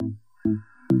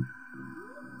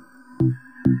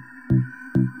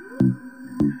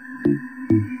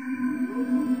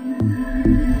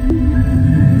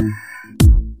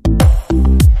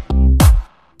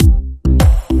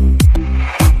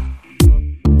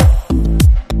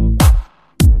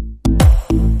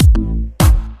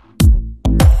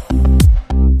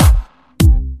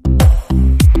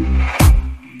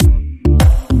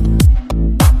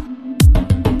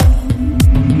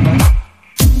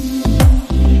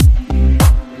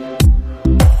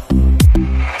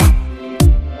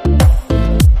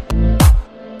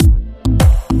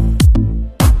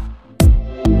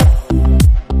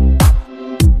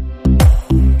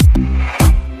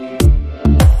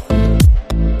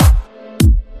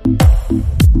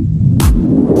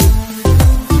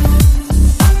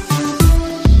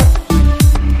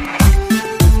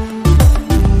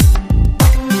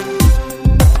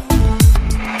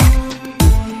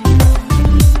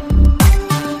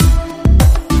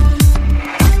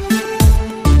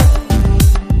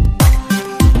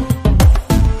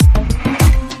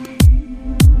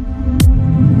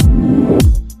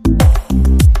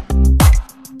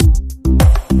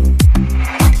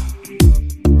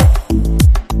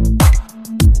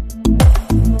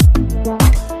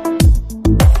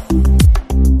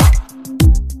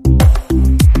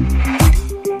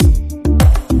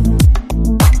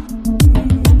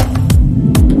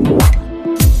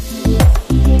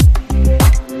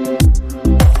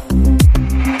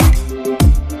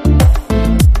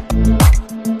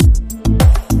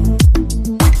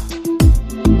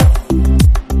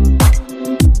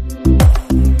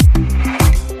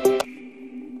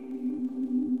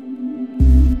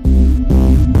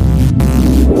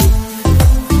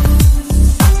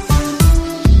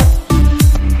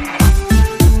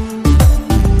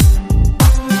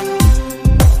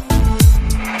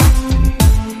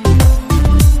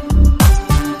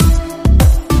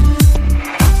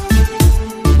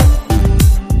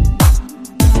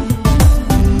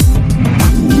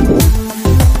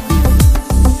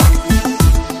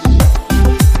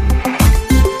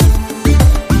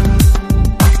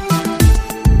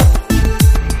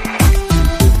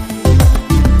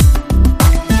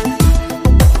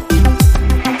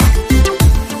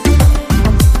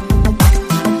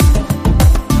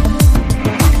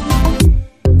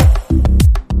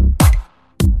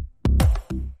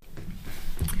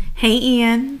Hey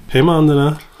Ian. Hey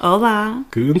Mandana. Hola.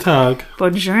 Guten Tag.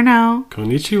 Buongiorno.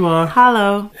 Konnichiwa.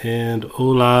 Hello. And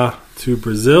hola to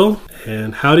Brazil.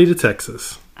 And howdy to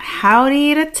Texas.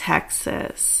 Howdy to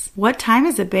Texas. What time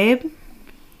is it, babe?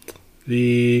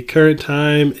 The current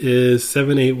time is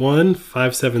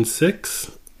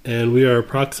 781-576. And we are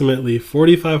approximately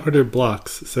 4,500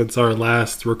 blocks since our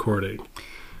last recording.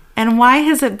 And why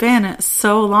has it been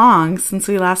so long since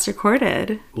we last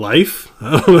recorded? Life?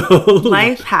 I don't know.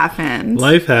 Life happened.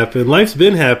 Life happened. Life's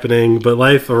been happening, but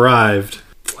life arrived,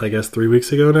 I guess, 3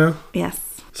 weeks ago now.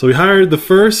 Yes. So we hired the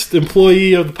first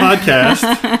employee of the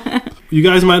podcast. You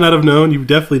guys might not have known. You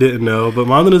definitely didn't know. But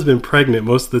Mandana's been pregnant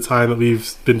most of the time that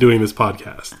we've been doing this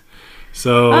podcast.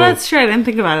 So, oh, that's true. I didn't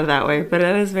think about it that way, but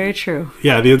it is very true.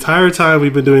 Yeah, the entire time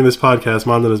we've been doing this podcast,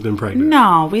 Mandana's been pregnant.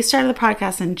 No, we started the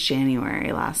podcast in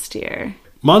January last year.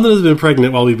 Mandana's been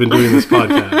pregnant while we've been doing this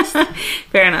podcast.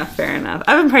 Fair enough.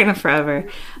 I've been pregnant forever.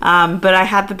 But I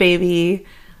had the baby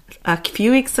a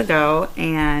few weeks ago,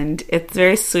 and it's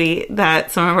very sweet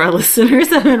that some of our listeners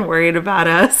have been worried about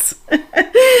us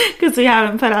because we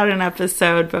haven't put out an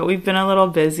episode, but we've been a little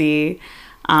busy.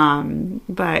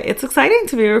 But it's exciting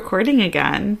to be recording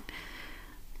again.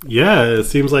 Yeah, it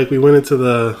seems like we went to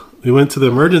the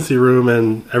emergency room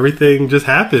and everything just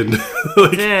happened.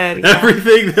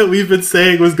 Everything that we've been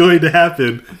saying was going to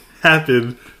happen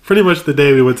happened pretty much the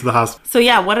day we went to the hospital. So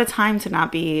yeah, what a time to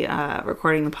not be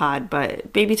recording the pod,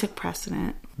 but baby took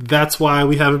precedent. That's why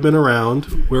we haven't been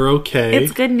around. We're okay.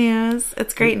 It's good news.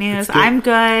 It's great news. Good. I'm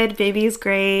good. Baby's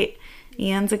great.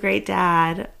 Ian's a great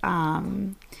dad.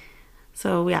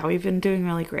 So yeah, we've been doing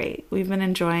really great. We've been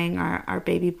enjoying our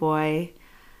baby boy,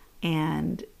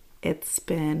 and it's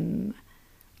been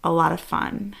a lot of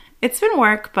fun. It's been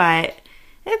work, but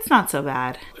it's not so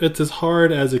bad. It's as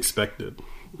hard as expected.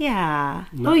 Yeah.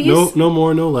 No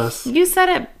more, no less. You said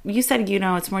it. You said,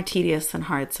 it's more tedious than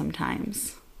hard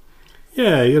sometimes.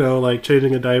 Yeah, like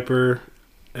changing a diaper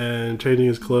and changing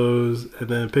his clothes and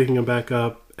then picking him back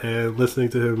up and listening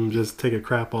to him just take a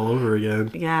crap all over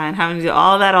again. Yeah, and having to do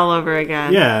all that all over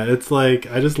again. Yeah, it's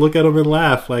like, I just look at him and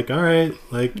laugh, like, all right,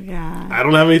 like, yeah. I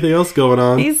don't have anything else going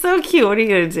on. He's so cute. What are you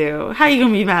going to do? How are you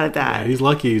going to be mad at that? Yeah, he's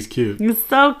lucky he's cute. He's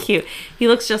so cute. He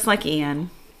looks just like Ian.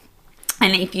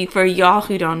 And for y'all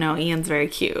who don't know, Ian's very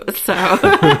cute. So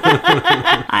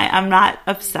I'm not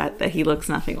upset that he looks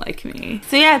nothing like me.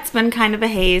 So yeah, it's been kind of a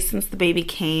haze since the baby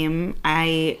came.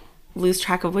 I lose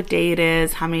track of what day it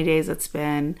is, how many days it's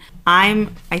been. I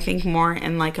think, more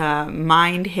in like a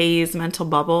mind haze mental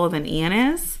bubble than Ian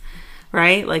is,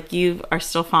 right? Like, you are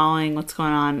still following what's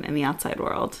going on in the outside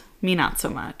world. Me, not so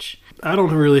much. I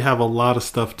don't really have a lot of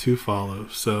stuff to follow.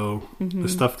 So the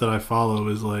stuff that I follow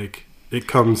is like, it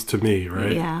comes to me,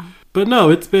 right? Yeah. But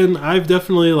no, I've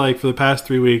definitely, like, for the past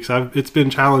 3 weeks, it's been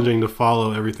challenging to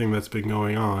follow everything that's been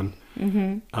going on.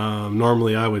 Mm-hmm.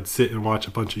 Normally I would sit and watch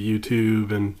a bunch of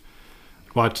YouTube and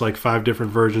watch like 5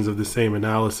 different versions of the same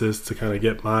analysis to kind of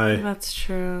get that's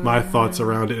true. my thoughts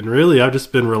around it. And really, I've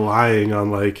just been relying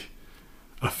on like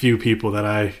a few people that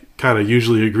I kind of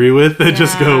usually agree with and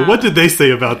just go, what did they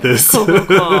say about this? Cool.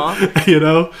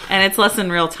 And it's less in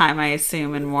real time, I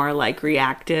assume, and more like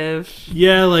reactive.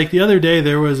 Yeah, like the other day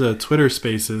there was a Twitter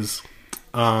Spaces,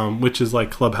 which is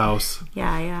like Clubhouse.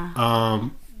 Yeah.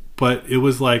 But it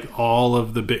was like all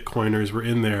of the Bitcoiners were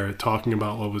in there talking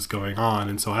about what was going on.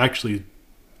 And so I actually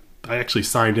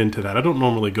signed into that. I don't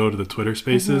normally go to the Twitter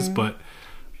Spaces, but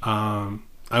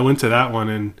I went to that one,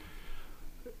 and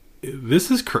this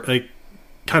is like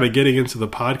kind of getting into the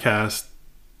podcast,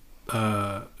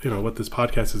 what this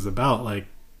podcast is about. Like,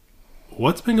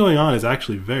 what's been going on is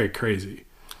actually very crazy.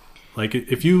 Like,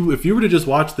 if you were to just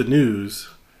watch the news,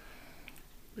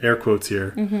 air quotes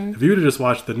here, if you were to just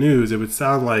watch the news, it would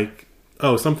sound like,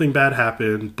 oh, something bad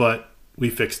happened, but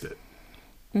we fixed it.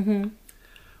 Mm-hmm.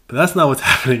 But that's not what's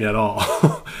happening at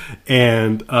all.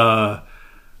 And,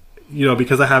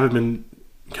 because I haven't been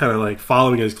kind of like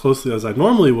following it as closely as I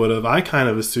normally would have, I kind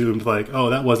of assumed like, oh,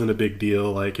 that wasn't a big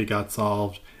deal. Like, it got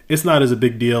solved. It's not as a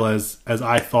big deal as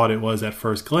I thought it was at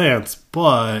first glance,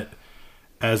 but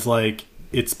as like,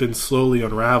 it's been slowly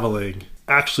unraveling,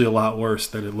 actually a lot worse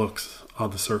than it looks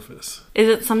on the surface. Is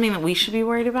it something that we should be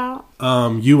worried about?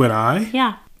 You and I?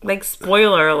 Yeah. Like,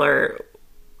 spoiler alert,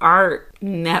 our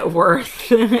net worth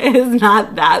is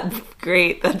not that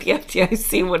great that the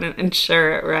FDIC wouldn't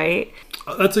insure it, right?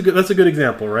 That's a good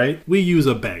example, right? We use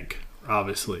a bank,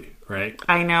 obviously, right?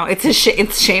 I know it's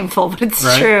it's shameful, but it's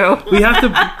right? true. we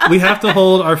have to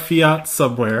hold our fiat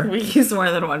somewhere. We use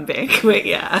more than one bank, but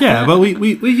yeah. Yeah, but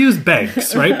we use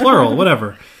banks, right? Plural,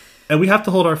 whatever. And we have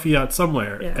to hold our fiat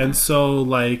somewhere. Yeah. And so,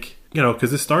 like,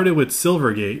 because it started with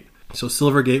Silvergate. So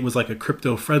Silvergate was like a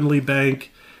crypto-friendly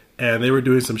bank, and they were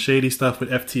doing some shady stuff with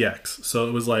FTX. So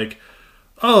it was like,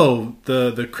 oh,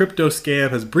 the crypto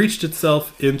scam has breached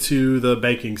itself into the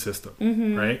banking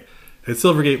system, right? And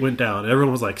Silvergate went down.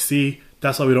 Everyone was like, see,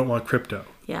 that's why we don't want crypto.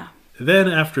 Yeah. Then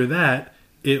after that,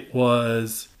 it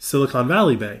was Silicon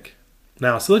Valley Bank.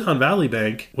 Now, Silicon Valley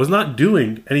Bank was not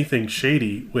doing anything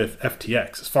shady with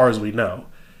FTX, as far as we know.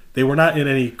 They were not in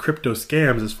any crypto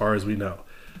scams, as far as we know.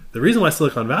 The reason why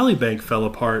Silicon Valley Bank fell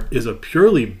apart is a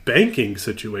purely banking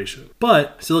situation.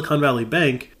 But Silicon Valley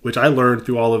Bank, which I learned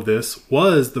through all of this,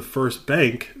 was the first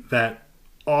bank that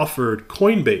offered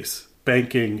Coinbase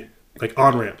banking, like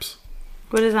on-ramps.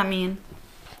 What does that mean?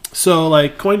 So,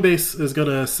 like, Coinbase is going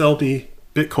to sell me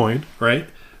Bitcoin, right?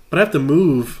 But I have to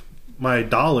move my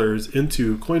dollars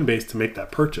into Coinbase to make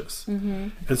that purchase.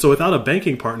 And so without a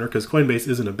banking partner, because Coinbase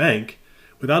isn't a bank,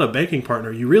 without a banking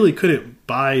partner, you really couldn't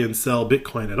buy and sell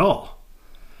Bitcoin at all.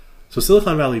 So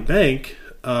Silicon Valley Bank,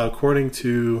 according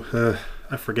to,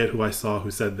 I forget who I saw who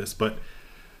said this, but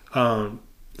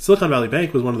Silicon Valley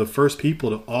Bank was one of the first people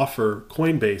to offer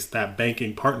Coinbase that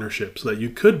banking partnership so that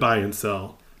you could buy and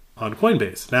sell on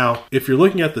Coinbase. Now, if you're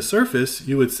looking at the surface,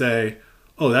 you would say,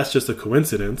 oh, that's just a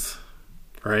coincidence,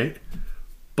 right?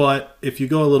 But if you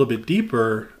go a little bit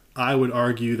deeper, I would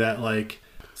argue that like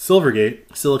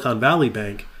Silvergate, Silicon Valley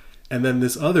Bank, and then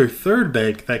this other third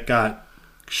bank that got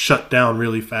shut down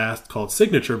really fast called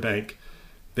Signature Bank,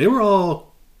 they were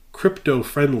all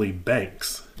crypto-friendly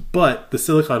banks. But the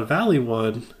Silicon Valley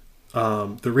one,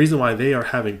 the reason why they are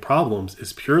having problems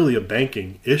is purely a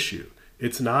banking issue.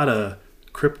 It's not a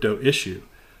crypto issue.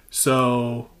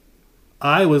 So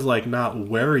I was like not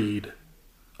worried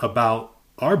about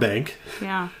our bank.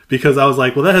 Yeah. Because I was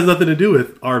like, well, that has nothing to do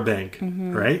with our bank,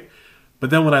 right? But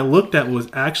then when I looked at what was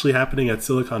actually happening at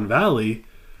Silicon Valley,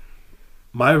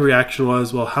 my reaction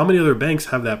was, well, how many other banks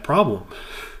have that problem?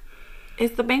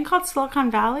 Is the bank called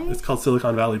Silicon Valley? It's called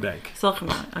Silicon Valley Bank. Silicon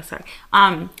Valley. Oh, sorry.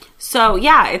 So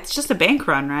yeah, it's just a bank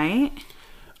run, right?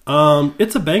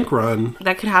 It's a bank run.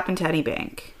 That could happen to any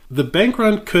bank. The bank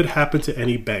run could happen to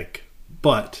any bank,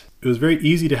 but it was very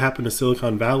easy to happen to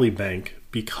Silicon Valley Bank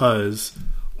because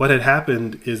what had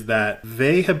happened is that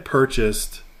they had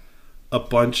purchased a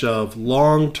bunch of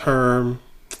long-term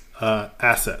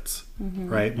assets,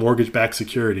 right? Mortgage-backed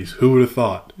securities. Who would have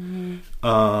thought?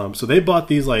 So they bought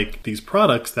these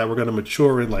products that were going to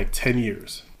mature in like 10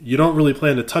 years. You don't really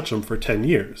plan to touch them for 10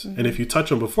 years. And if you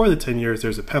touch them before the 10 years,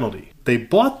 there's a penalty. They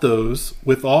bought those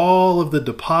with all of the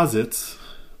deposits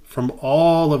from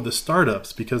all of the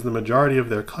startups because the majority of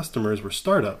their customers were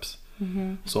startups.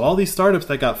 So all these startups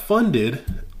that got funded,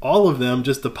 all of them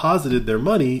just deposited their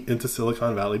money into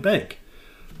Silicon Valley Bank.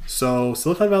 So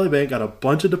Silicon Valley Bank got a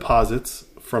bunch of deposits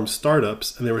from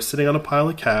startups and they were sitting on a pile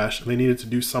of cash and they needed to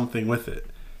do something with it.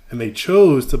 And they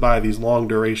chose to buy these long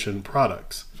duration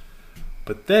products.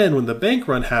 But then when the bank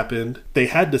run happened, they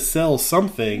had to sell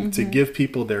something to give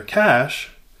people their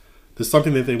cash. The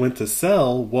something that they went to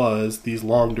sell was these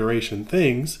long duration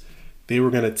things. They were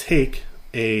going to take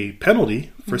a penalty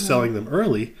for selling them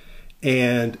early,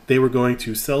 and they were going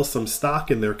to sell some stock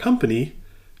in their company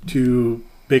to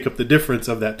make up the difference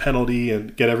of that penalty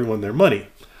and get everyone their money.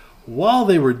 While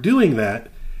they were doing that,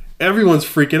 everyone's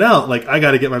freaking out. Like, I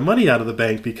got to get my money out of the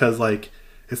bank because, like,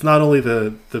 it's not only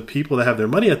the people that have their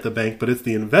money at the bank, but it's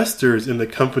the investors in the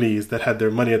companies that had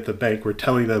their money at the bank were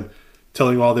telling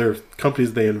all their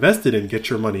companies they invested in, get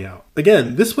your money out.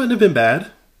 Again, this wouldn't have been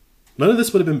bad. None of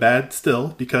this would have been bad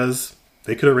still because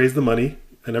they could have raised the money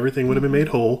and everything would have been made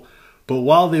whole. But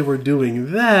while they were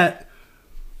doing that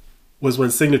was when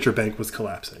Signature Bank was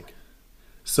collapsing.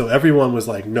 So everyone was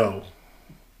like, no,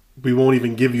 we won't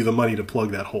even give you the money to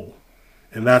plug that hole.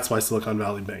 And that's why Silicon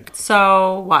Valley Bank.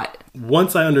 So what?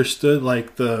 Once I understood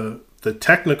like the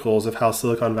technicals of how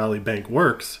Silicon Valley Bank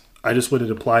works, I just went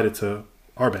and applied it to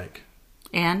our bank.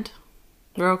 And?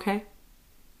 We're okay?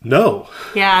 No.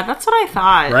 Yeah, that's what I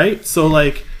thought. Right? So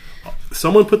like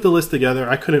someone put the list together.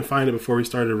 I couldn't find it before we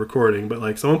started recording, but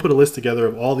like someone put a list together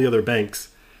of all the other banks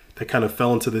that kind of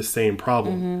fell into this same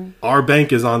problem. Our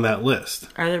bank is on that list.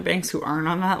 Are there banks who aren't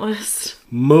on that list?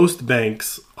 Most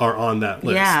banks are on that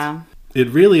list. Yeah. It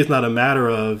really is not a matter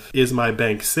of, is my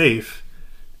bank safe?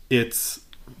 It's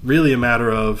really a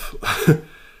matter of,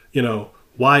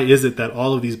 why is it that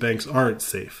all of these banks aren't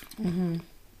safe? And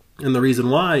the reason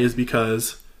why is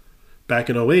because back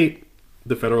in 2008,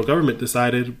 the federal government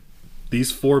decided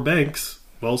these 4 banks,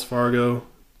 Wells Fargo,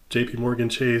 JP Morgan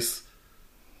Chase,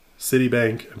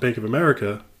 Citibank, and Bank of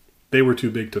America, they were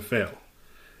too big to fail.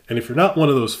 And if you're not one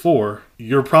of those 4,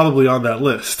 you're probably on that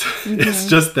list. It's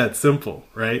just that simple,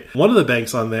 right? One of the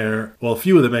banks on there, well, a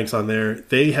few of the banks on there,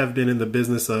 they have been in the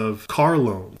business of car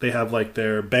loan. They have like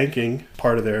their banking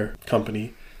part of their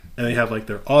company, and they have like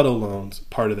their auto loans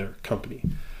part of their company.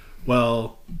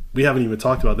 Well, we haven't even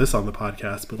talked about this on the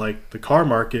podcast, but like the car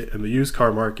market and the used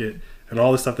car market and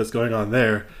all the stuff that's going on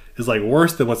there is like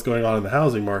worse than what's going on in the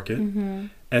housing market.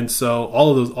 And so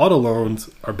all of those auto loans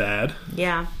are bad.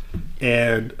 Yeah.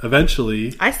 And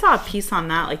eventually... I saw a piece on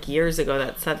that like years ago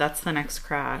that said that's the next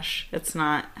crash. It's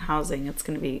not housing. It's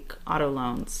going to be auto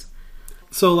loans.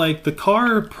 So like the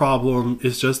car problem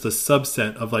is just a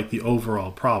subset of like the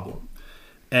overall problem.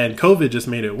 And COVID just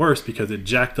made it worse because it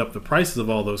jacked up the prices of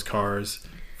all those cars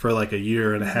for like a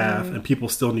year and a half. And people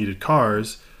still needed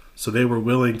cars. So they were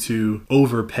willing to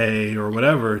overpay or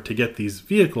whatever to get these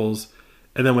vehicles.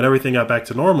 And then when everything got back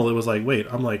to normal, it was like, wait,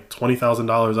 I'm like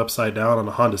 $20,000 upside down on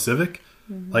a Honda Civic?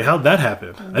 Like, how'd that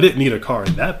happen? I didn't need a car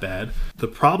that bad. The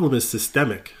problem is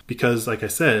systemic because, like I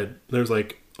said, there's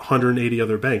like 180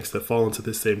 other banks that fall into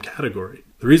this same category.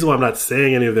 The reason why I'm not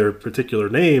saying any of their particular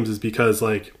names is because,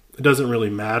 like, it doesn't really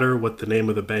matter what the name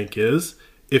of the bank is.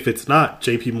 If it's not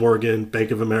JP Morgan,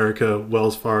 Bank of America,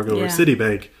 Wells Fargo, or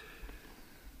Citibank,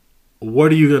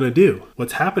 what are you going to do?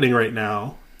 What's happening right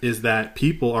now is that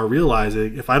people are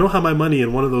realizing if I don't have my money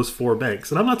in one of those 4 banks,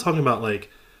 and I'm not talking about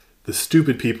like the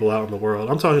stupid people out in the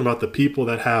world, I'm talking about the people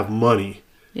that have money.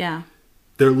 Yeah.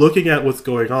 They're looking at what's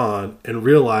going on and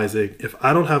realizing if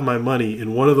I don't have my money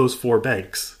in one of those 4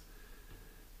 banks,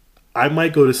 I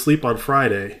might go to sleep on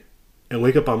Friday and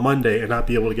wake up on Monday and not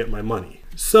be able to get my money.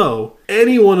 So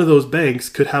any one of those banks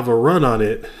could have a run on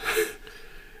it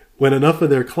when enough of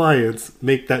their clients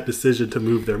make that decision to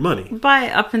move their money.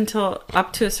 But up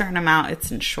to a certain amount,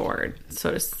 it's insured,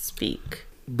 so to speak.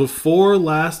 Before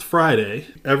last Friday,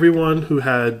 everyone who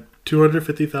had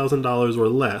 $250,000 or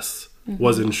less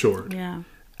was insured. Yeah.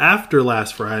 After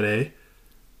last Friday,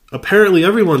 apparently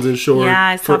everyone's insured. Yeah,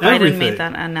 I saw for Biden everything. made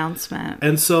that announcement.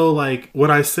 And so, like,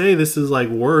 when I say this is like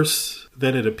worse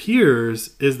than it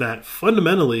appears, is that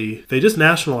fundamentally they just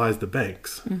nationalized the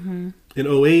banks. In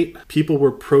 2008, people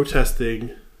were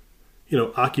protesting,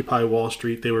 Occupy Wall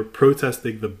Street. They were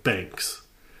protesting the banks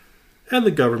and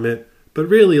the government. But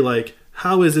really, like,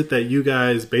 how is it that you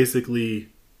guys basically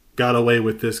got away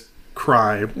with this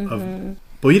crime of...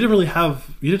 But you didn't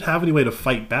have any way to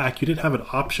fight back. You didn't have an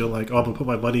option like, I'm going to put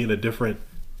my money in a different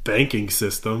banking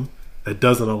system that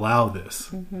doesn't allow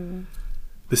this.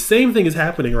 The same thing is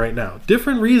happening right now.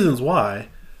 Different reasons why,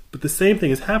 but the same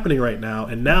thing is happening right now.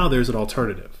 And now there's an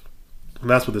alternative. And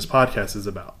that's what this podcast is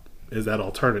about, is that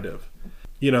alternative.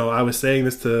 I was saying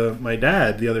this to my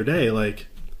dad the other day, like,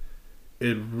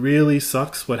 it really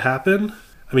sucks what happened.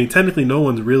 I mean, technically no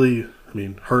one's really,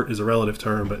 hurt is a relative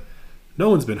term, but no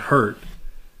one's been hurt.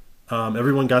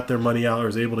 Everyone got their money out or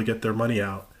was able to get their money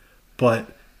out.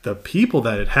 But the people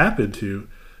that it happened to,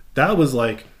 that was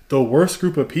like the worst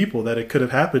group of people that it could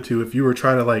have happened to if you were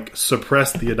trying to like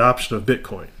suppress the adoption of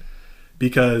Bitcoin.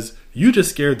 Because you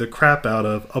just scared the crap out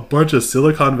of a bunch of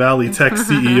Silicon Valley tech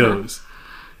CEOs.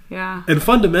 Yeah. And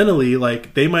fundamentally,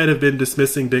 like, they might have been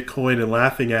dismissing Bitcoin and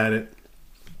laughing at it.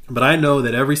 But I know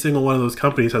that every single one of those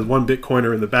companies has one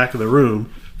Bitcoiner in the back of the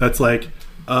room that's like,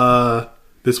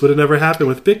 this would have never happened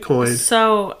with Bitcoin.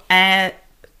 So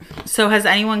has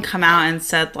anyone come out and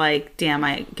said, like, damn,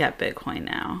 I get Bitcoin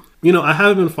now? I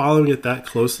haven't been following it that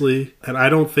closely, and I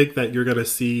don't think that you're going to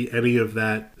see any of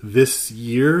that this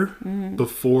year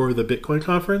before the Bitcoin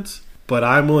conference. But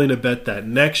I'm willing to bet that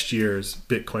next year's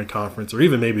Bitcoin conference, or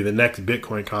even maybe the next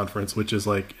Bitcoin conference, which is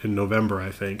like in November, I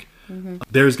think,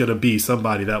 there's going to be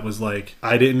somebody that was like,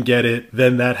 I didn't get it,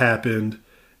 then that happened,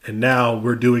 and now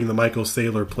we're doing the Michael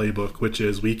Saylor playbook, which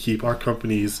is we keep our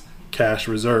company's cash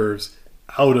reserves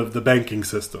out of the banking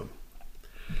system.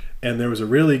 And there was a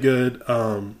really good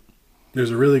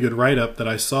write-up that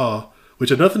I saw,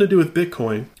 which had nothing to do with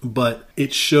Bitcoin, but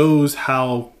it shows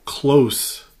how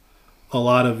close a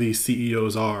lot of these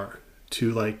CEOs are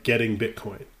to like getting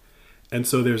Bitcoin. And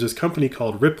so there's this company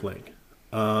called Rippling.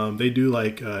 They do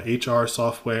like HR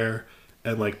software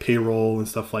and like payroll and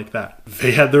stuff like that.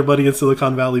 They had their money in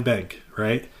Silicon Valley Bank,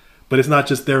 right? But it's not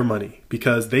just their money,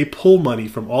 because they pull money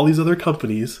from all these other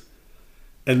companies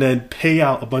and then pay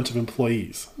out a bunch of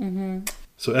employees.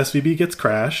 So SVB gets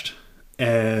crashed,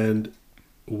 and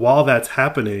while that's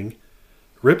happening,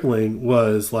 Rippling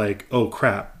was like, oh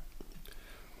crap,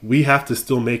 we have to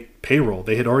still make payroll.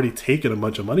 They had already taken a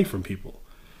bunch of money from people.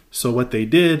 So what they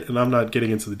did, and I'm not getting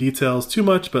into the details too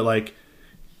much, but like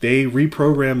they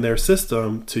reprogrammed their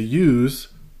system to use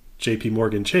JP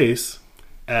Morgan Chase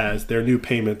as their new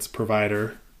payments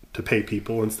provider to pay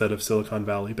people instead of Silicon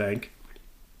Valley Bank.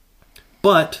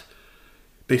 But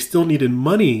they still needed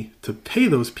money to pay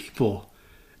those people.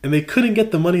 And they couldn't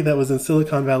get the money that was in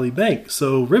Silicon Valley Bank.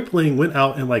 So Rippling went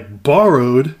out and like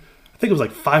borrowed, I think it was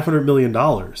like $500 million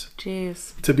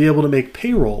Jeez. to be able to make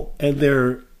payroll.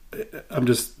 And I'm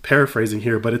just paraphrasing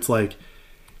here, but it's like,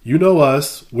 you know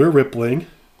us, we're Rippling.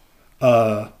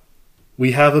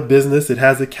 We have a business, it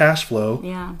has a cash flow.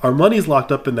 Yeah. Our money's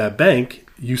locked up in that bank.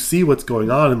 You see what's going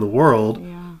on in the world.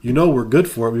 Yeah. You know we're good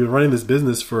for it. We've been running this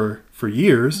business for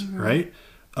years, right?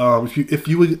 If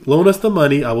you would loan us the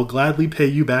money, I will gladly pay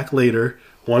you back later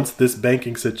once this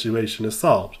banking situation is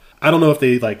solved. I don't know if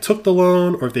they like took the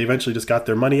loan or if they eventually just got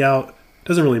their money out. It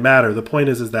doesn't really matter. The point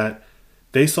is that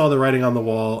they saw the writing on the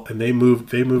wall and they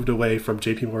moved away from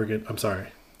JP Morgan. I'm sorry.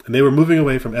 And they were moving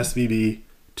away from SVB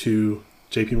to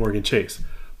JP Morgan Chase,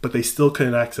 but they still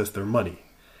couldn't access their money.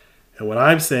 And what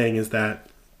I'm saying is that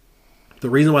the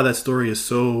reason why that story is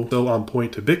so on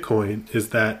point to Bitcoin is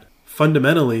that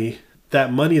fundamentally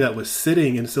that money that was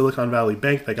sitting in Silicon Valley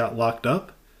Bank that got locked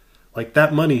up, like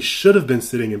that money should have been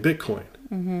sitting in Bitcoin.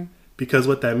 Mm-hmm. Because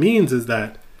what that means is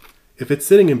that if it's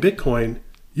sitting in Bitcoin,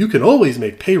 you can always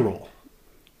make payroll.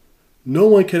 No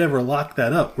one can ever lock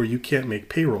that up where you can't make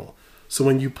payroll. So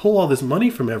when you pull all this money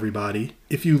from everybody,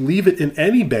 if you leave it in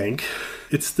any bank,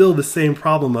 it's still the same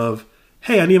problem of,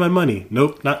 hey, I need my money.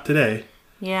 Nope, not today.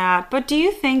 Yeah, but do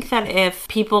you think that if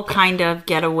people kind of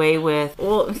get away with,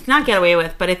 well, not get away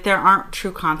with, but if there aren't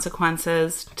true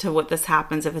consequences to what this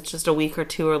happens, if it's just a week or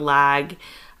two or lag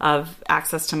of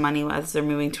access to money as they're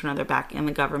moving to another bank and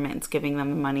the government's giving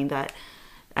them the money that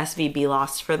SVB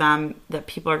lost for them, that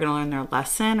people are going to learn their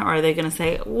lesson? Or are they going to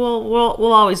say, well,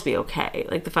 we'll always be okay?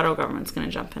 Like the federal government's going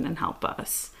to jump in and help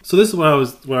us. So this is when I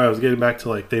was getting back to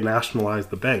like they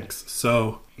nationalized the banks.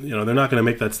 So, they're not going to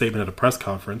make that statement at a press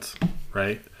conference,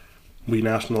 right? We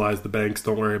nationalized the banks,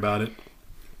 don't worry about it.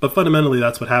 But fundamentally,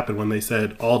 that's what happened when they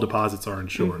said all deposits are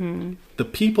insured. Mm-hmm. The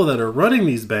people that are running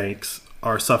these banks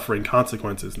are suffering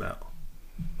consequences now.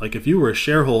 Like if you were a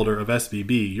shareholder of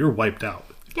SVB, you're wiped out.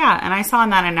 Yeah, and I saw in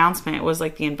that announcement, it was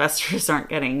like the investors aren't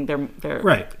getting their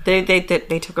right.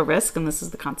 They took a risk, and this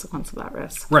is the consequence of that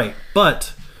risk. Right,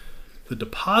 but the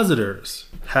depositors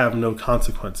have no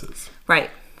consequences.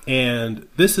 Right. And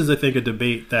this is, I think, a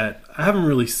debate that I haven't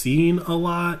really seen a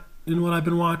lot in what I've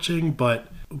been watching, but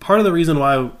part of the reason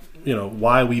why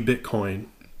we Bitcoin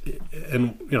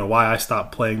and, why I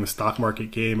stopped playing the stock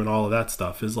market game and all of that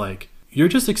stuff is like, you're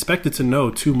just expected to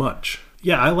know too much.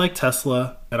 Yeah, I like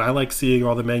Tesla, and I like seeing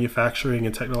all the manufacturing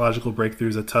and technological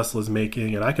breakthroughs that Tesla's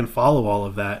making, and I can follow all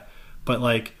of that. But,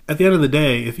 like, at the end of the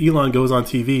day, if Elon goes on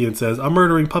TV and says, I'm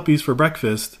murdering puppies for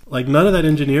breakfast, like, none of that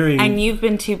engineering... And you've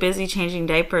been too busy changing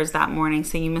diapers that morning,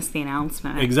 so you missed the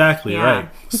announcement. Exactly, yeah. Right.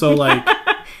 So, like...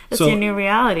 That's your new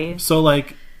reality. So,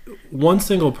 like, one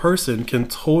single person can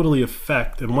totally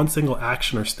affect, and one single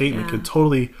action or statement can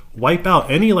totally wipe out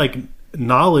any, like...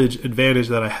 knowledge advantage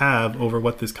that I have over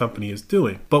what this company is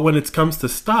doing. But when it comes to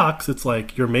stocks, it's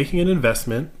like you're making an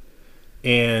investment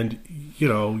and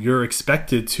you're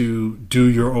expected to do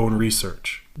your own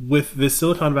research. With this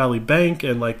Silicon Valley Bank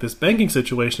and like this banking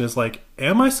situation is like,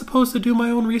 am I supposed to do my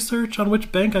own research on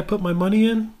which bank I put my money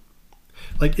in?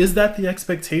 Like, is that the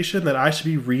expectation that I should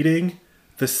be reading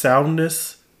the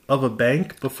soundness of a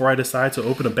bank before I decide to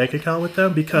open a bank account with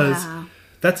them? Because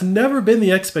that's never been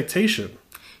the expectation.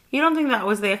 You don't think that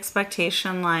was the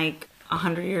expectation like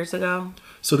 100 years ago?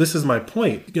 So this is my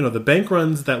point. The bank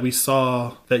runs that we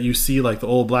saw, that you see like the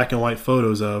old black and white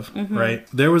photos of, right?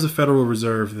 There was a Federal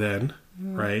Reserve then,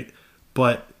 right?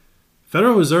 But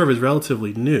Federal Reserve is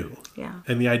relatively new. Yeah.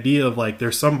 And the idea of like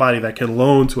there's somebody that can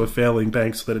loan to a failing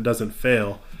bank so that it doesn't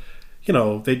fail.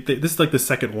 This is like the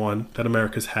second one that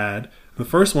America's had. The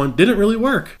first one didn't really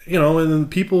work, and then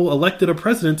people elected a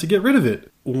president to get rid of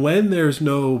it. When there's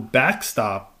no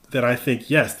backstop, then I think,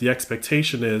 yes, the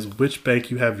expectation is which bank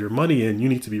you have your money in, you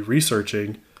need to be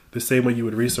researching the same way you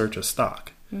would research a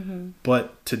stock. Mm-hmm.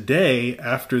 But today,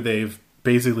 after they've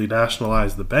basically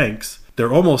nationalized the banks,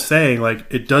 they're almost saying, like,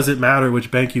 it doesn't matter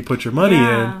which bank you put your money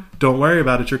in. Don't worry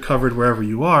about it. You're covered wherever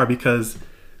you are, because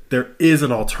there is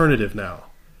an alternative now.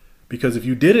 Because if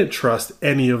you didn't trust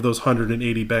any of those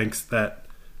 180 banks that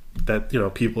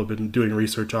people have been doing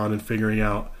research on and figuring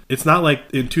out, it's not like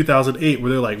in 2008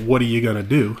 where they're like, what are you going to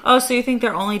do? Oh, so you think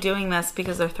they're only doing this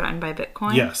because they're threatened by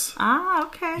Bitcoin? Yes. Ah,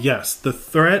 okay. Yes. The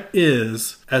threat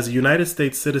is, as a United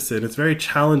States citizen, it's very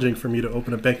challenging for me to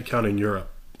open a bank account in Europe,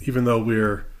 even though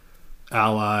we're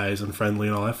allies and friendly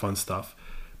and all that fun stuff.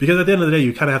 Because at the end of the day,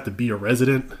 you kind of have to be a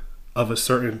resident of a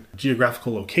certain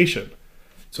geographical location.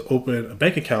 to open a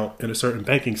bank account in a certain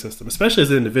banking system, especially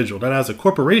as an individual. Not as a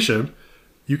corporation,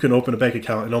 you can open a bank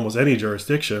account in almost any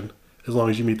jurisdiction as long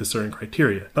as you meet the certain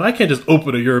criteria. But I can't just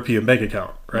open a European bank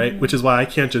account, right? Which is why I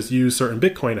can't just use certain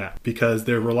Bitcoin apps, because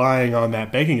they're relying on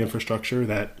that banking infrastructure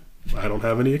that I don't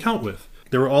have any account with.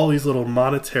 There were all these little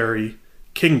monetary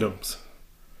kingdoms,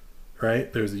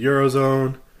 right? There's the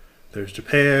Eurozone, there's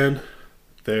Japan,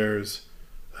 there's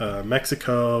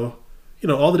Mexico,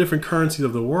 all the different currencies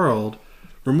of the world.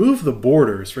 Remove the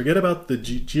borders, forget about the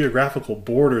geographical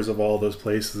borders of all those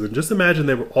places, and just imagine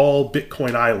they were all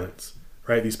Bitcoin islands,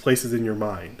 right? These places in your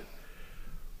mind.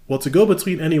 Well, to go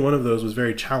between any one of those was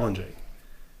very challenging.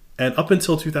 And up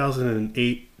until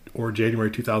 2008 or January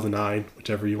 2009,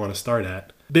 whichever you want to start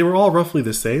at, they were all roughly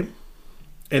the same,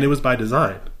 and it was by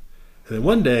design. And then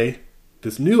one day,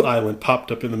 this new island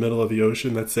popped up in the middle of the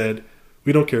ocean that said,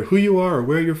 we don't care who you are or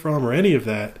where you're from or any of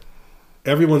that,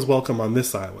 everyone's welcome on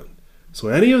this island. So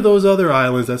any of those other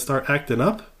islands that start acting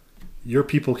up, your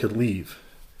people can leave.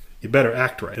 You better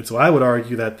act right. And so I would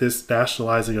argue that this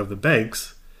nationalizing of the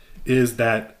banks is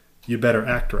that you better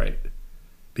act right.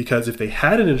 Because if they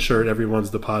hadn't insured everyone's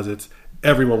deposits,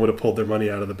 everyone would have pulled their money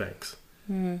out of the banks.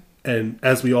 And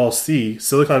as we all see,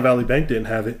 Silicon Valley Bank didn't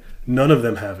have it. None of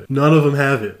them have it. None of them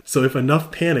have it. So if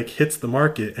enough panic hits the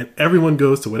market and everyone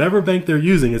goes to whatever bank they're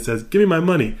using and says, give me my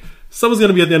money, someone's going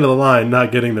to be at the end of the line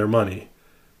not getting their money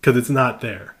because it's not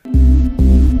there.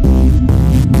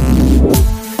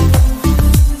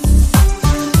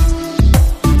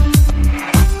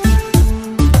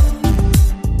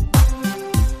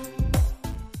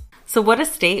 So what a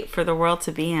state for the world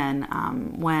to be in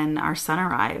when our son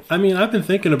arrived. I mean, I've been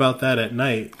thinking about that at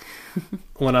night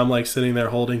when I'm like sitting there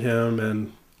holding him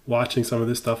and watching some of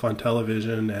this stuff on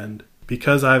television. And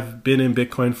because I've been in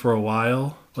Bitcoin for a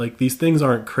while, like these things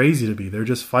aren't crazy to me. They're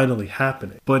just finally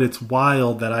happening. But it's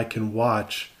wild that I can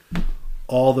watch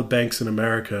all the banks in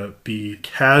America be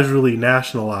casually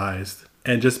nationalized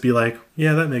and just be like,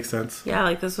 yeah, that makes sense. Yeah,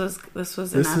 like this was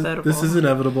inevitable. This is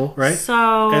inevitable, right?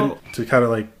 So, and to kind of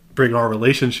like bring our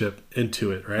relationship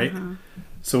into it, right?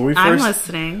 So when we first, I'm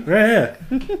listening. Right,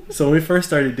 yeah. So when we first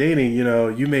started dating,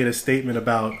 you made a statement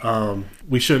about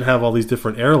we shouldn't have all these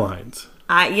different airlines.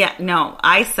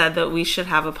 I said that we should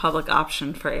have a public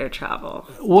option for air travel.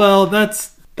 Well,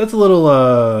 that's a little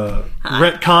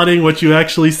retconning what you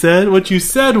actually said. What you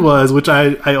said was, which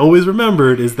I always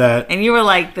remembered, is that... And you were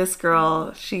like, this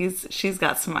girl, she's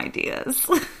got some ideas.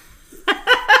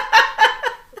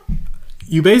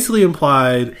 You basically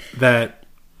implied that,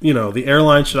 the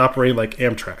airline should operate like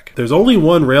Amtrak. There's only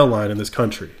one rail line in this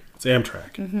country. It's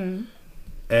Amtrak. Mm-hmm.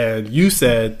 And you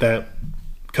said that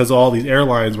because all these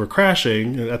airlines were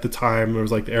crashing, and at the time it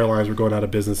was like the airlines were going out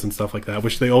of business and stuff like that,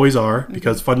 which they always are,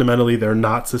 because fundamentally they're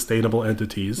not sustainable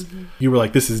entities. Mm-hmm. You were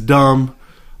like, this is dumb.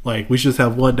 Like, we should just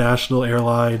have one national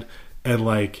airline and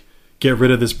like get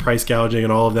rid of this price gouging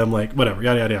and all of them, like whatever,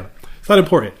 yada, yada, yada. It's not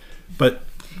important.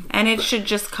 And it should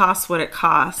just cost what it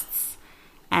costs.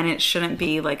 And it shouldn't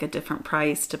be like a different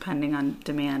price depending on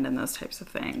demand and those types of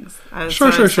things.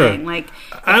 Sure. Saying, like,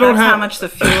 I don't have how much the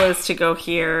fuel is to go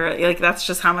here. Like, that's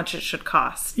just how much it should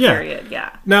cost. Yeah. Period.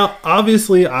 Yeah. Now,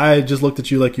 obviously, I just looked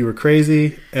at you like you were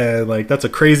crazy, and like that's a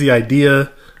crazy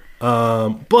idea.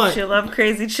 But you love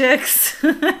crazy chicks.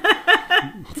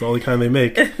 It's the only kind they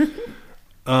make. You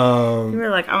were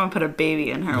like, I'm gonna put a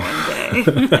baby in her one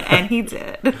day, and he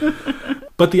did.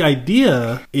 But the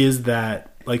idea is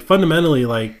that, like, fundamentally,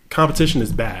 like, competition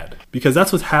is bad, because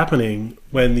that's what's happening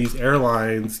when these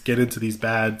airlines get into these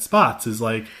bad spots. Is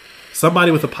like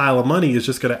somebody with a pile of money is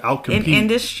just going to outcompete. In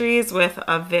industries with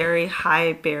a very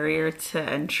high barrier to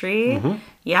entry,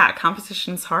 yeah,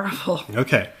 competition's horrible.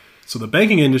 Okay, so the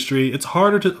banking industry, it's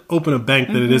harder to open a bank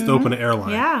than it is to open an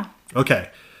airline. Yeah. Okay,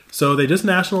 so they just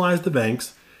nationalized the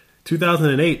banks.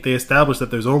 2008, they established that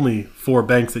there's only 4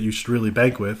 banks that you should really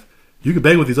bank with. You can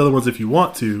bank with these other ones if you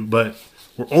want to, but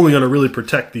we're only going to really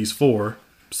protect these 4.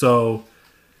 So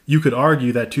you could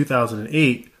argue that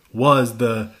 2008 was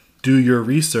the do your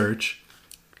research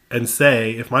and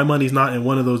say, if my money's not in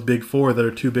one of those big 4 that are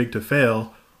too big to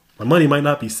fail, my money might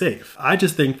not be safe. I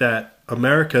just think that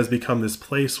America has become this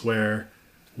place where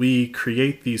we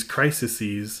create these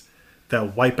crises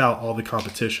that wipe out all the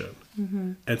competition.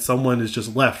 Mm-hmm. And someone is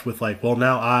just left with like, well,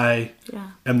 now I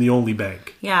am the only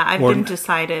bank. Yeah, I've been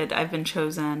decided. I've been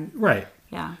chosen. Right.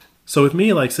 Yeah. So with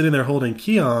me, like, sitting there holding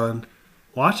Keon,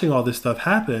 watching all this stuff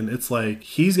happen, it's like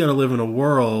he's going to live in a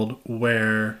world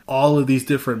where all of these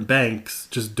different banks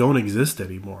just don't exist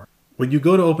anymore. When you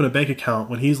go to open a bank account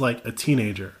when he's like a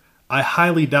teenager, I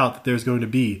highly doubt that there's going to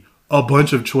be a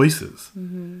bunch of choices.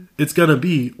 Mm-hmm. It's going to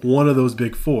be one of those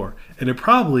big 4. And it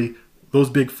probably those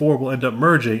big four will end up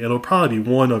merging, and it'll probably be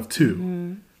one of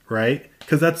two, right?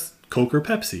 Because that's Coke or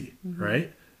Pepsi,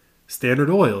 right? Standard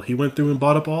Oil. He went through and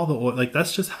bought up all the oil. Like,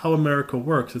 that's just how America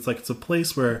works. It's like, it's a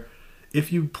place where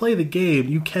if you play the game,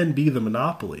 you can be the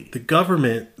monopoly. The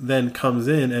government then comes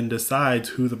in and decides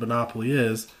who the monopoly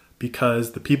is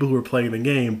because the people who were playing the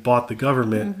game bought the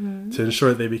government to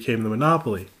ensure that they became the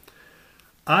monopoly.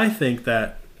 I think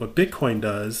that what Bitcoin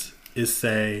does is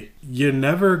say, you're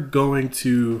never going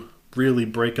to really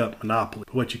break up monopoly.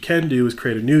 What you can do is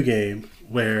create a new game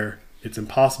where it's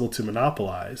impossible to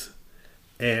monopolize.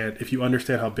 And if you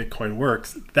understand how Bitcoin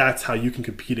works, that's how you can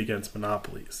compete against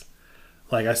monopolies.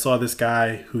 Like, I saw this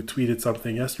guy who tweeted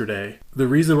something yesterday. The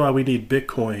reason why we need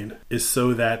Bitcoin is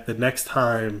so that the next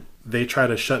time they try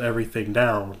to shut everything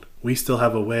down, we still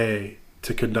have a way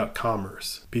to conduct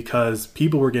commerce. Because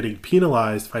people were getting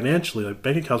penalized financially, like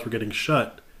bank accounts were getting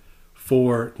shut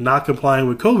for not complying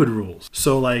with COVID rules.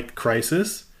 So, like,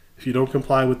 crisis, if you don't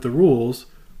comply with the rules,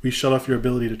 we shut off your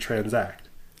ability to transact.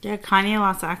 Yeah, Kanye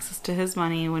lost access to his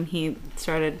money when he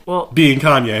started, being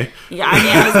Kanye. Yeah, I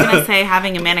mean, I was going to say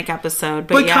having a manic episode,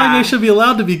 but yeah. Kanye should be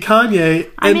allowed to be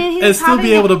Kanye and still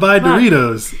be able to buy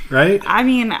Doritos, right? I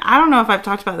mean, I don't know if I've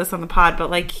talked about this on the pod, but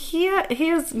like he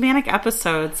has manic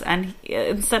episodes, and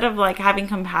instead of like having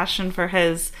compassion for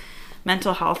his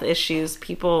mental health issues,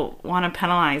 people want to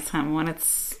penalize him when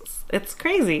it's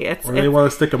crazy. Or they want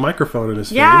to stick a microphone in his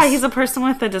face. Yeah, he's a person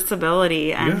with a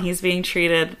disability, and he's being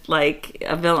treated like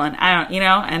a villain.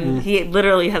 And he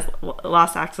literally has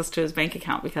lost access to his bank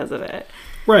account because of it.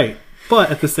 Right.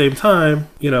 But at the same time,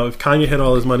 if Kanye had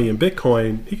all his money in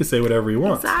Bitcoin, he could say whatever he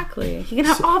wants. Exactly. He can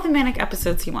have all the manic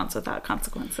episodes he wants without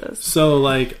consequences. So,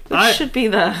 like... Which should be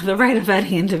the right of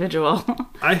any individual.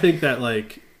 I think that,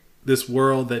 like, this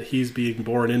world that he's being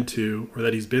born into, or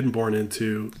that he's been born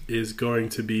into, is going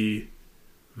to be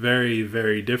very,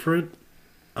 very different.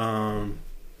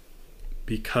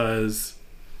 Because,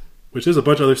 which is a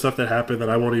bunch of other stuff that happened that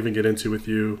I won't even get into with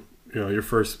you. Your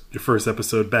first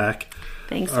episode back.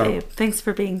 Thanks, babe. Thanks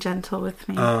for being gentle with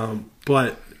me.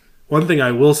 But one thing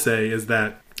I will say is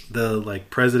that the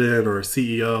president or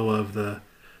CEO of the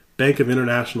Bank of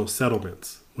International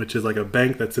Settlements, which is like a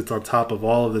bank that sits on top of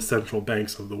all of the central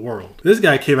banks of the world. This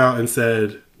guy came out and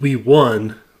said, we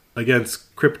won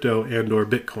against crypto and or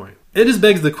Bitcoin. It just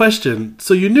begs the question,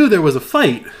 so you knew there was a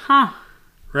fight. Huh.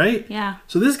 Right? Yeah.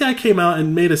 So this guy came out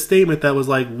and made a statement that was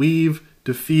like, we've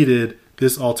defeated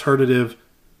this alternative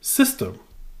system.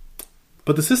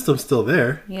 But the system's still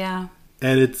there. Yeah.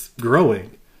 And it's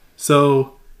growing.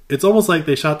 So it's almost like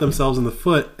they shot themselves in the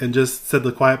foot and just said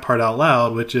the quiet part out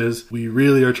loud, which is, we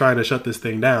really are trying to shut this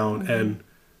thing down. And,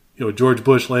 George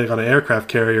Bush landing on an aircraft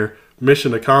carrier,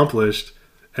 mission accomplished.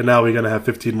 And now we're going to have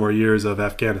 15 more years of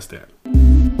Afghanistan.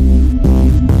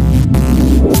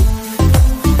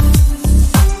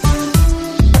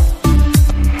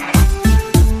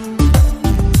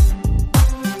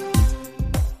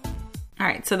 All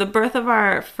right, so the birth of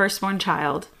our firstborn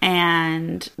child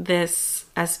and this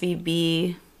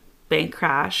SVB bank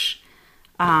crash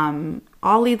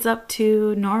all leads up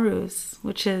to Nowruz,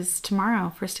 which is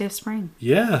tomorrow, first day of spring.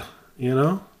 Yeah,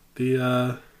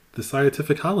 the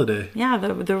scientific holiday. Yeah,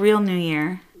 the real New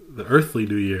Year. The earthly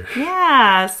New Year.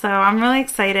 Yeah, so I'm really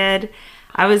excited.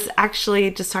 I was actually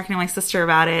just talking to my sister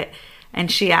about it,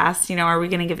 and she asked, are we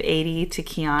going to give 80 to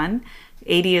Keon?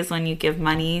 80 is when you give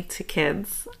money to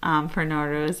kids for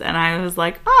Nowruz. And I was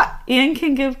like, Ian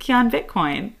can give Keon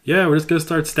Bitcoin. Yeah, we're just going to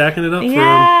start stacking it up for him.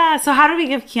 Yeah, so how do we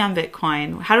give Keon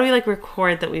Bitcoin? How do we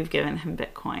record that we've given him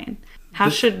Bitcoin? How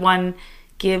should one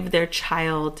give their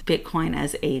child Bitcoin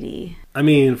as 80? I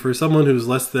mean, for someone who's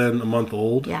less than a month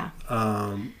old, yeah.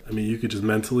 You could just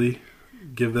mentally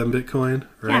give them Bitcoin,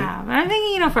 right? Yeah, but I'm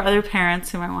thinking, for other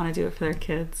parents who might want to do it for their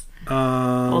kids,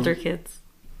 older kids.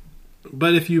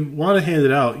 But if you want to hand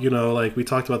it out, we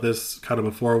talked about this kind of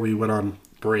before we went on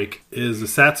break, is the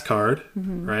Sats card,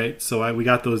 right? So we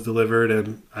got those delivered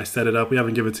and I set it up. We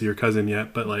haven't given it to your cousin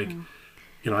yet, but I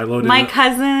loaded my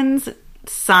cousin's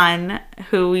son,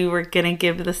 who we were going to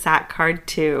give the Sat card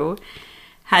to,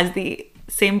 has the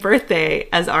same birthday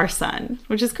as our son,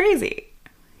 which is crazy.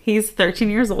 He's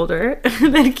 13 years older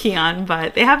than Keon,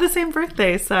 but they have the same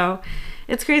birthday, so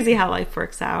it's crazy how life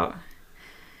works out.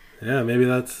 Yeah, maybe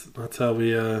that's how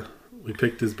we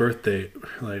picked his birth date.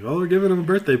 We're giving him a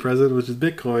birthday present, which is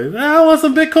Bitcoin. I want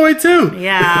some Bitcoin too.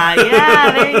 Yeah,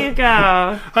 there you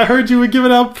go. I heard you were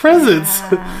giving out presents.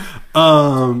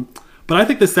 Yeah. But I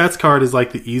think the Sats card is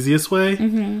the easiest way.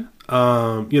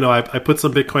 I put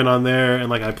some Bitcoin on there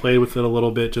and I played with it a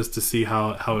little bit just to see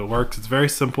how it works. It's very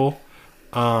simple.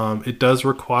 It does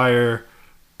require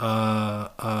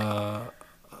a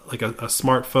like a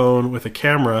smartphone with a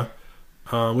camera,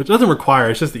 which doesn't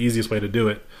require, it's just the easiest way to do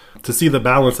it. To see the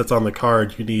balance that's on the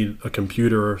card, you need a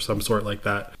computer or some sort like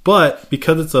that. But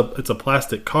because it's a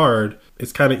plastic card,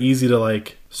 it's kind of easy to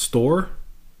like store,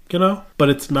 you know? But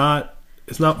it's not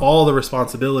all the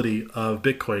responsibility of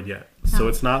Bitcoin yet. So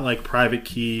it's not like private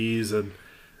keys and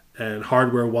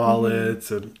hardware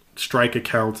wallets and Strike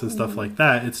accounts and stuff like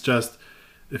that. It's just,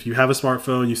 if you have a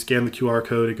smartphone, you scan the QR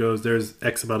code, it goes, there's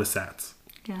X amount of sats.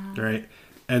 Yeah. Right?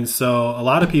 And so a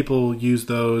lot of people use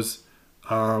those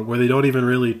where they don't even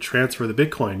really transfer the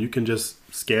Bitcoin. You can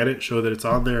just scan it, show that it's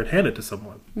on there, and hand it to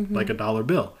someone, like a dollar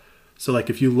bill. So like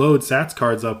if you load sats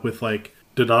cards up with like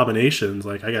denominations,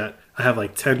 like I have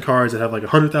like 10 cards that have like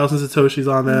 100,000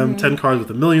 Satoshis on them, 10 cards with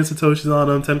 1,000,000 Satoshis on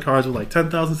them, 10 cards with like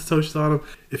 10,000 Satoshis on them.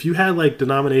 If you had like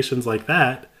denominations like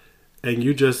that and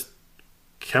you just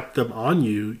kept them on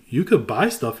you, you could buy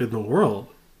stuff in the world.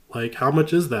 Like how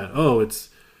much is that? Oh, it's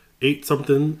 8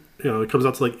 something, you know, it comes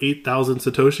out to like 8,000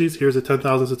 Satoshis. Here's a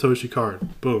 10,000 Satoshi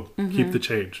card. Boom. Keep the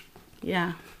change.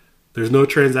 Yeah. There's no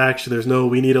transaction. There's no,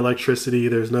 we need electricity.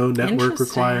 There's no network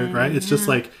required, right? It's just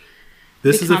like,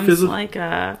 this is a physical, like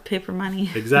a paper money.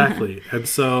 Exactly. And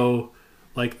so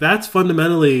like that's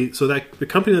fundamentally, so that the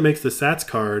company that makes the Sats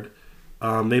card,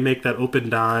 they make that Open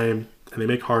Dime and they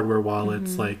make hardware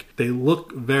wallets. Like they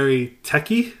look very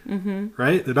techy,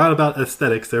 right? They're not about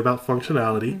aesthetics. They're about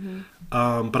functionality.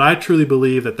 But I truly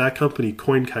believe that company,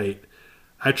 CoinKite,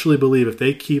 I truly believe if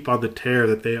they keep on the tear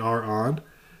that they are on,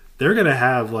 they're going to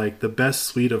have like the best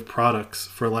suite of products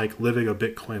for like living a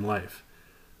Bitcoin life.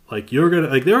 Like you're going to,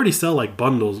 like they already sell like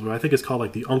bundles, but I think it's called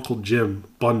like the Uncle Jim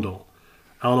bundle.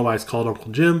 I don't know why it's called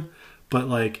Uncle Jim, but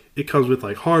like it comes with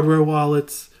like hardware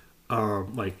wallets,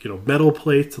 like, you know, metal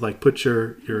plates to like put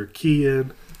your key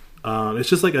in. It's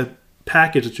just like a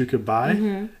package that you could buy,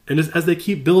 and just as they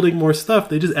keep building more stuff,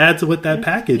 they just add to what that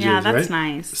package is. Yeah, that's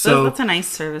right? nice. So that's a nice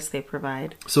service they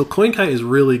provide. So CoinKite is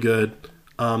really good.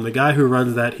 The guy who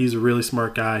runs that, he's a really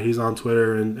smart guy. He's on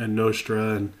Twitter and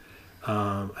Nostra, and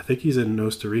I think he's in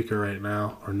Costa Rica right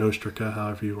now, or Nostrica,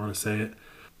 however you want to say it.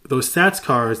 Those Sats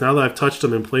cards, now that I've touched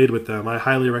them and played with them, I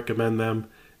highly recommend them.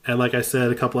 And like I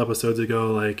said a couple episodes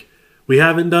ago, like we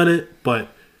haven't done it, but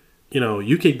you know,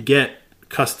 you can get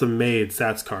custom-made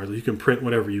Sats cards. You can print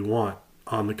whatever you want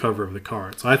on the cover of the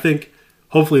card. So I think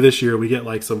hopefully this year we get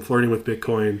like some Flirting with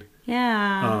Bitcoin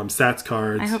Sats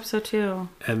cards. I hope so too.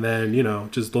 And then, you know,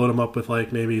 just load them up with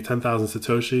like maybe 10,000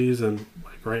 Satoshis, and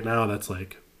like right now that's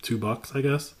like $2, I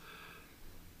guess.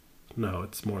 No,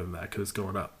 it's more than that because it's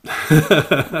going up.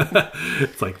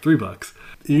 It's like $3.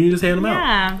 You just hand them out.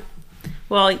 Yeah.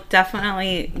 Well,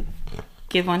 definitely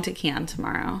give one to Kian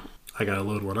tomorrow. I gotta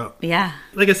load one up. Yeah.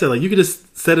 Like I said, like you could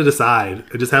just set it aside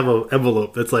and just have an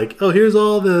envelope that's like, oh, here's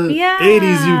all the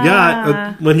 80s you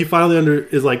got, when he finally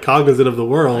is like cognizant of the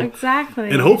world.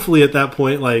 Exactly. And hopefully at that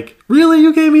point, like, really,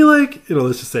 you gave me like, you know,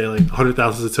 let's just say like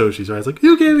 100,000 Satoshis, right? It's like,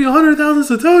 you gave me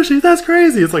 100,000 Satoshis. That's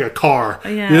crazy. It's like a car.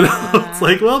 Yeah. You know, it's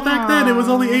like, well, back then it was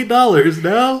only $8.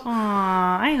 Now,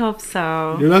 Aw, I hope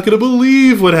so. You're not gonna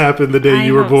believe what happened the day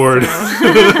you were born. So.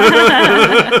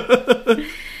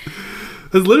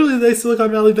 It's literally the day Silicon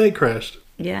Valley Bank crashed.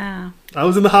 Yeah. I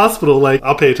was in the hospital, like,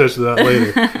 I'll pay attention to that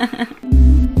later.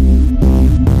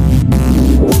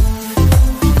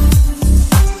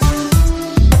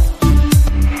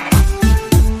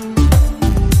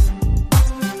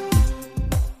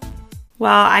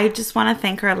 Well, I just want to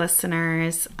thank our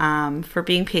listeners for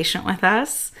being patient with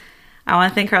us. I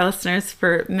want to thank our listeners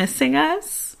for missing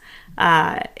us.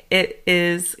 It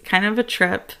is kind of a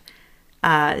trip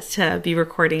to be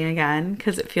recording again,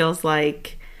 because it feels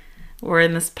like we're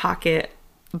in this pocket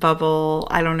bubble,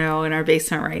 I don't know, in our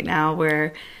basement right now,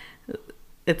 where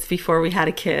it's before we had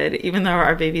a kid, even though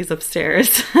our baby's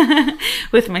upstairs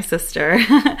with my sister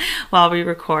while we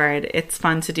record. It's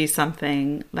fun to do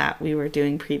something that we were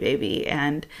doing pre-baby,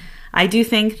 and I do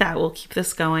think that we'll keep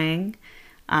this going.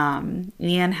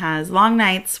 Ian has long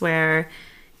nights where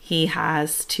he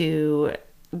has to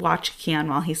watch Kian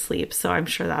while he sleeps, so I'm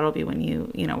sure that'll be when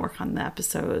you work on the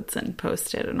episodes and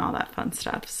post it and all that fun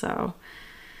stuff. So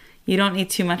you don't need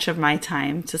too much of my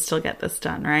time to still get this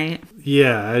done, right?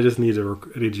 Yeah, I just need I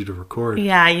need you to record.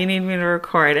 Yeah, you need me to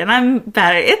record, and I'm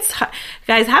better. It's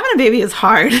guys, having a baby is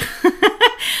hard,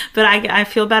 but I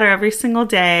feel better every single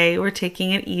day. We're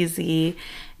taking it easy.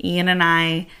 Ian and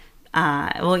I,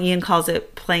 Ian calls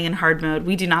it playing in hard mode.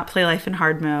 We do not play life in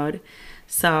hard mode,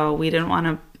 so we didn't want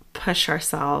to push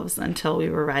ourselves until we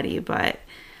were ready, but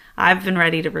I've been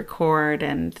ready to record,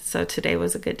 and so today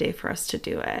was a good day for us to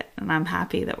do it, and I'm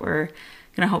happy that we're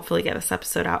going to hopefully get this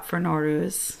episode out for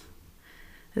Nowruz.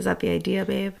 Is that the idea,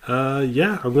 babe?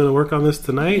 Yeah, I'm going to work on this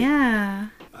tonight. Yeah.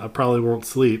 I probably won't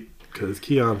sleep because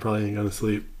Keon probably ain't going to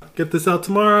sleep. Get this out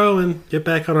tomorrow and get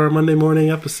back on our Monday morning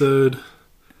episode.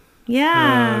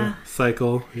 Yeah.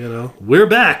 Cycle, you know. We're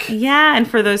back. Yeah, and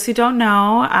for those who don't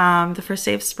know, the first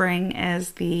day of spring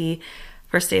is the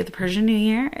first day of the Persian New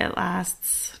Year. It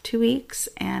lasts 2 weeks,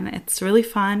 and it's really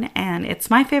fun, and it's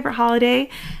my favorite holiday,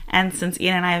 and since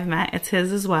Ian and I have met, it's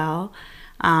his as well.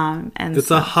 And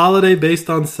it's a holiday based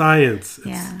on science.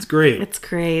 It's great. It's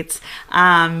great.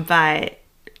 But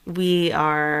we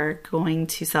are going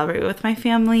to celebrate with my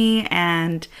family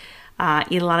and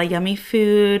eat a lot of yummy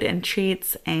food and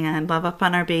treats and love up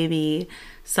on our baby.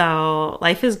 So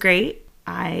life is great.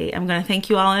 I am going to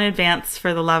thank you all in advance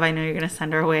for the love I know you're going to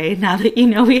send our way now that you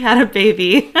know we had a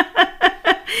baby.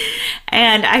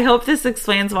 And I hope this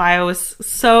explains why I was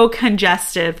so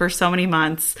congested for so many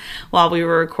months while we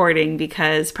were recording,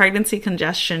 because pregnancy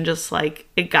congestion just like,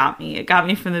 it got me. It got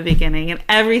me from the beginning, and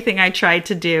everything I tried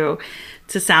to do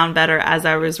to sound better as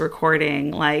I was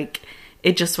recording, like,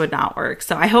 it just would not work.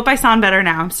 So I hope I sound better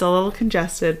now. I'm still a little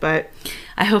congested, but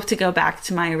I hope to go back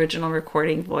to my original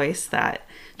recording voice that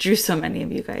drew so many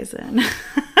of you guys in.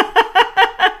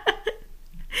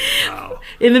 Wow.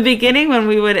 In the beginning, when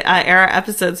we would air our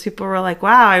episodes, people were like,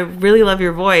 wow, I really love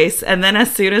your voice. And then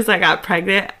as soon as I got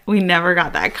pregnant, we never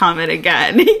got that comment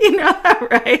again. You know that,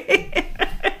 right?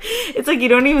 It's like you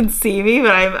don't even see me,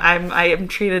 but I am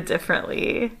treated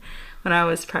differently when I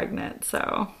was pregnant.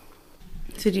 So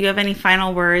do you have any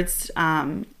final words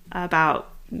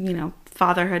about, you know,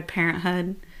 fatherhood,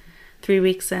 parenthood, 3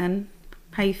 weeks in?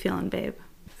 How you feeling, babe?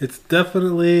 It's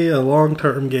definitely a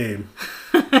long-term game.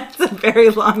 It's a very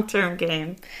long-term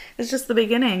game. It's just the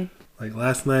beginning. Like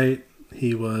last night,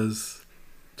 he was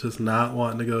just not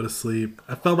wanting to go to sleep.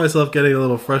 I felt myself getting a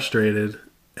little frustrated.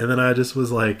 And then I just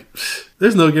was like,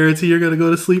 there's no guarantee you're going to go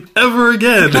to sleep ever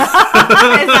again. Is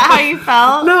that how you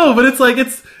felt? No, but it's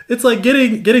like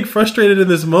getting frustrated in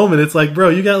this moment. It's like, bro,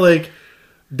 you got like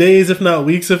days, if not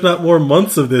weeks, if not more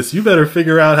months of this. You better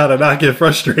figure out how to not get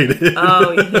frustrated.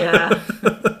 Oh, yeah.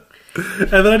 And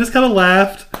then I just kind of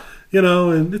laughed, you know,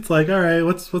 and it's like, all right,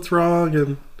 what's wrong?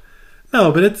 And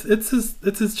no, but it's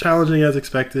as challenging as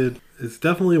expected. It's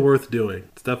definitely worth doing.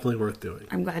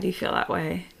 I'm glad you feel that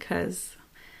way, because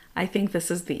I think this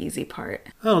is the easy part.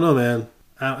 I don't know, man.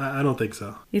 I don't think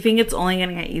so. You think it's only going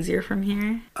to get easier from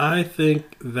here? I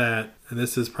think that, and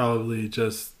this is probably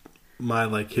just my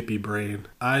like hippie brain,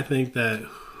 I think that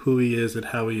who he is and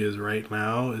how he is right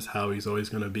now is how he's always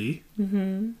going to be.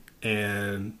 Mm-hmm.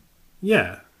 And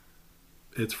yeah,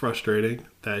 it's frustrating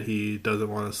that he doesn't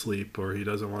want to sleep or he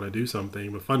doesn't want to do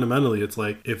something. But fundamentally, it's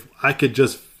like, if I could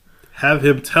just have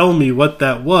him tell me what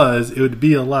that was, it would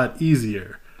be a lot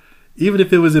easier. Even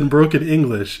if it was in broken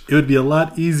English, it would be a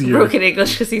lot easier. Broken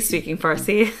English because he's speaking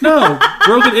Farsi. No,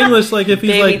 broken English, like if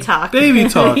he's baby like talk. Baby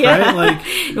talk, Yeah. right?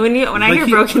 Like when I hear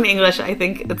broken English, I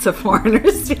think it's a foreigner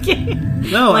speaking.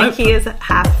 No, like he is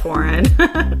half foreign.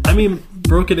 I mean,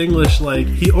 broken English, like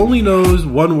he only knows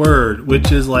one word,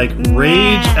 which is like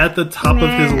rage at the top of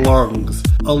his lungs.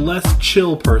 A less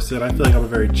chill person, I feel like I'm a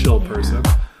very chill person.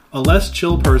 A less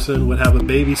chill person would have a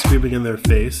baby screaming in their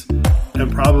face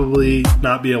and probably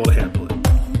not be able to handle it,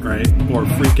 right? Or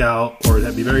freak out, or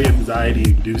that'd be very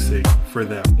anxiety-inducing for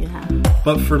them. Yeah.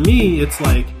 But for me, it's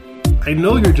like, I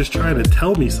know you're just trying to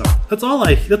tell me something. That's all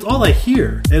I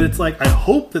hear. And it's like, I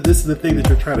hope that this is the thing that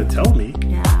you're trying to tell me.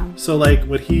 Yeah. So like,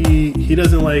 when he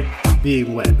doesn't like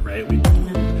being wet, right?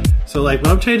 So like,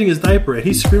 when I'm changing his diaper and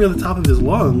he's screaming at the top of his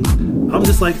lungs, I'm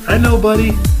just like, I know,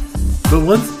 buddy. But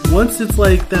once it's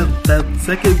like that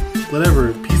second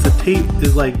whatever piece of tape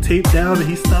is like taped down and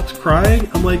he stops crying,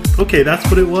 I'm like, okay, that's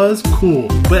what it was, cool.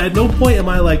 But at no point am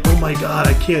I like, oh my god,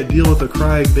 I can't deal with a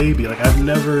crying baby. Like I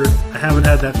haven't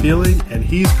had that feeling, and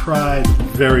he's cried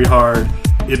very hard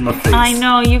in my face. I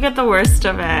know, you get the worst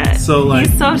of it. So like,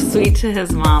 he's so sweet to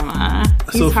his mama.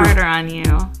 He's harder on you.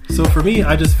 So for me,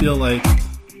 I just feel like,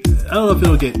 I don't know if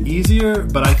it'll get easier,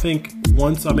 but I think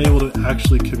once I'm able to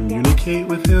actually communicate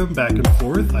with him back and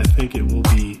forth, I think it will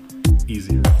be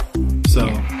easier.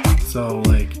 So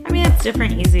like, I mean, it's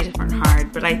different easy, different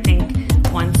hard, but I think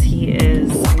once he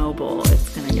is mobile,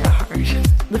 it's gonna get hard.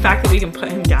 The fact that we can put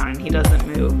him down and he doesn't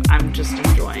move, I'm just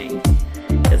enjoying,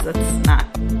 because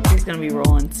he's gonna be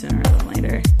rolling sooner than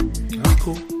later. That's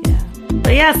cool. Yeah.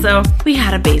 But yeah, so we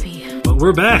had a baby. But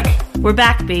we're back. We're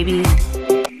back, baby.